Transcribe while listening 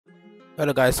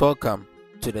Hello guys, welcome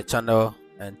to the channel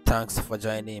and thanks for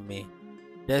joining me.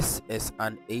 This is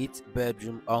an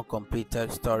 8-bedroom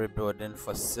uncompleted story building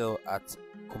for sale at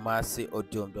Kumasi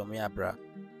Oduom-Domeabra.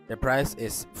 The price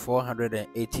is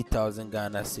 480,000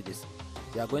 Ghana cedis.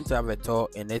 We are going to have a tour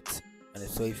in it, and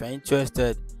so if you're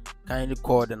interested, kindly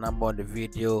call the number on the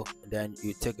video and then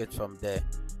you take it from there.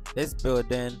 This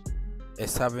building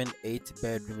is having 8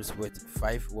 bedrooms with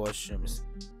 5 washrooms,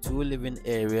 2 living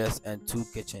areas and 2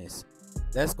 kitchens.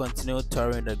 Let's continue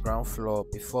touring the ground floor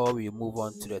before we move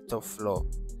on to the top floor.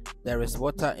 There is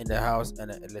water in the house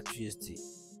and electricity.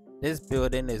 This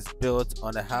building is built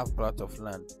on a half plot of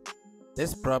land.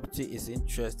 This property is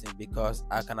interesting because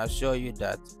I can assure you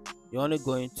that you're only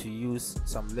going to use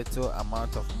some little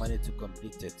amount of money to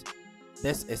complete it.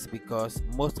 This is because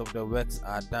most of the works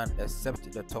are done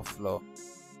except the top floor.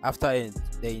 After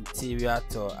the interior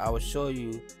tour, I will show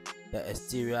you the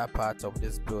exterior part of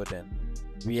this building.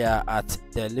 We are at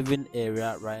the living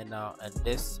area right now, and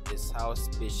this is how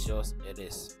spacious it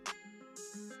is.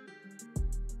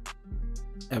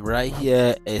 And right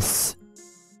here is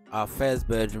our first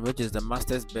bedroom, which is the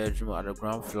master's bedroom at the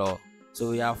ground floor.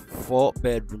 So we have 4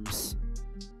 bedrooms,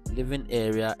 living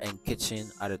area and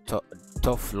kitchen at the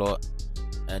top floor,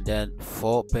 and then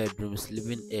 4 bedrooms,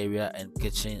 living area and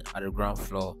kitchen at the ground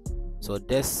floor. So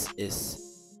this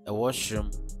is a washroom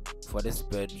for this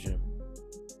bedroom.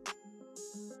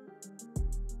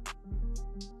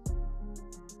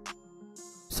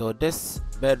 So this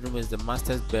bedroom is the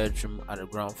master's bedroom at the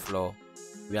ground floor.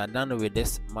 We are done with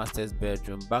this master's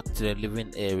bedroom. Back to the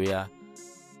living area.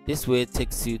 This way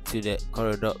takes you to the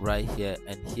corridor right here,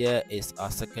 and here is our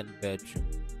second bedroom,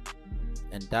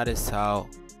 and that is how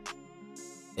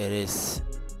it is.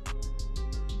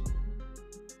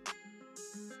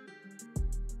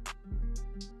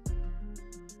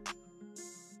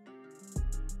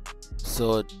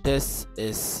 So this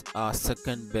is our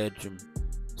second bedroom.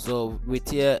 So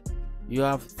with here you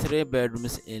have 3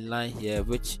 bedrooms in line here,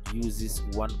 which uses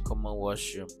 1 common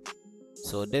washroom.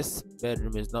 So this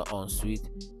bedroom is not en suite,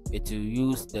 it will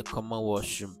use the common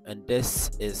washroom. And this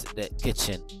is the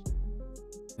kitchen,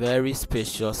 very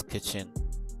spacious kitchen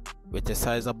with a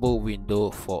sizable window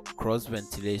for cross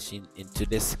ventilation into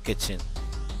this kitchen.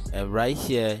 And right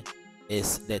here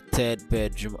is the 3rd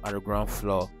bedroom at the ground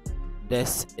floor.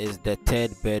 This is the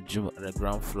 3rd bedroom at the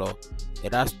ground floor.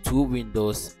 It has 2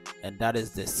 windows, and that is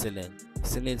the ceiling.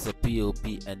 Ceiling is a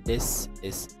POP, and this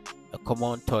is a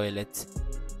common toilet,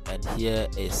 and here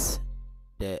is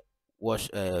the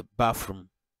bathroom.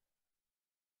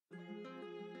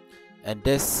 And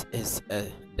this is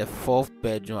the 4th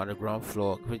bedroom at the ground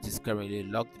floor, which is currently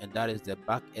locked, and that is the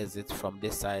back exit from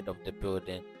this side of the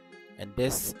building. And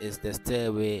this is the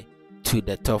stairway to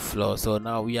the top floor. So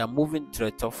now we are moving to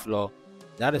the top floor.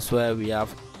 That is where we have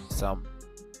some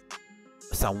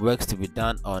works to be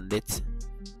done on it.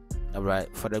 All right,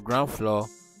 for the ground floor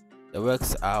the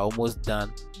works are almost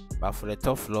done, but for the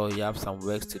top floor you have some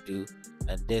works to do,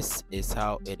 and this is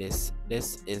how it is.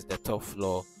 This is the top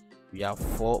floor. We have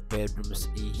 4 bedrooms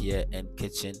in here and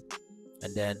kitchen,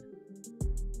 and then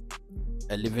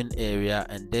a living area,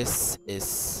 and this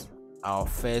is our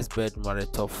first bedroom at the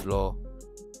top floor.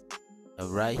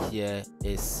 And right here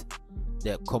is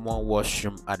the common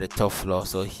washroom at the top floor.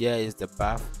 So here is the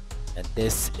bath, and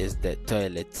this is the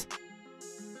toilet,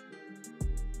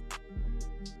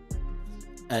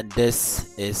 and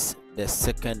this is the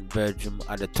 2nd bedroom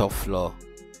at the top floor.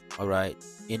 All right,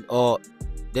 in all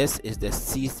this is the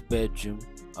 6th bedroom.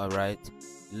 All right,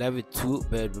 2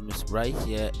 bedrooms. Right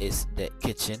here is the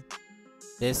kitchen.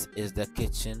 This is the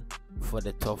kitchen for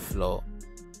the top floor,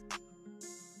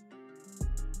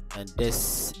 and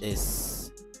this is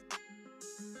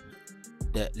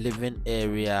the living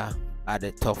area at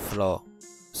the top floor.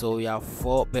 So we have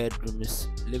 4 bedrooms,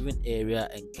 living area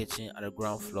and kitchen at the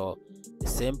ground floor. The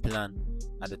same plan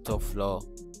at the top floor.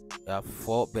 We have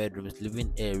 4 bedrooms,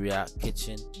 living area,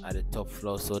 kitchen at the top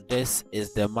floor. So this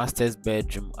is the master's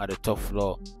bedroom at the top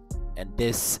floor, and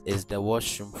this is the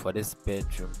washroom for this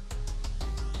bedroom.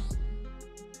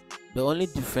 The only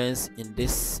difference in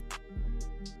this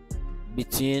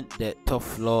between the top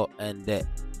floor and the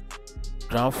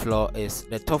ground floor is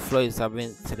the top floor is having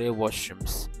 3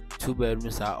 washrooms. 2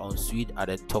 bedrooms are en suite at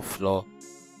the top floor,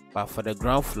 but for the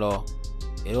ground floor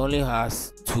it only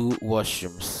has 2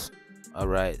 washrooms. All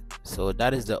right, so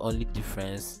that is the only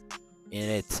difference in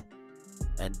it.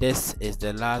 And this is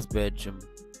the last bedroom,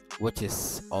 which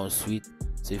is en suite.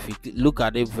 So if you look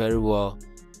at it very well,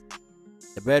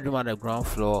 the bedroom at the ground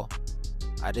floor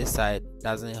at this side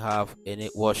doesn't have any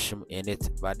washroom in it,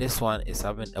 but this one is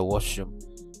having a washroom,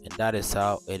 and that is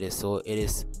how it is. So it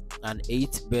is an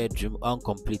 8-bedroom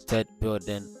uncompleted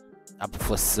building up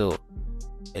for sale.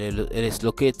 It is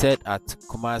located at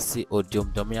Kumasi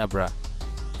Oduom-Domeabra,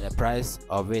 and the price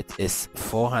of it is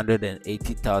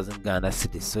 480,000 Ghana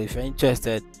cedis. So if you're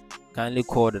interested, kindly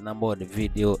call the number on the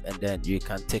video and then you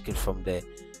can take it from there.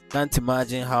 Can't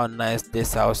imagine how nice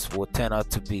this house will turn out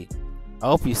to be. I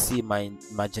hope you see my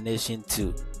imagination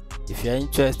too. If you're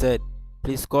interested,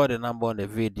 please call the number on the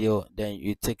video, then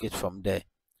you take it from there.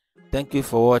 Thank you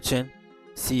for watching.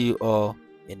 See you all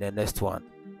in the next one.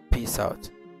 Peace out.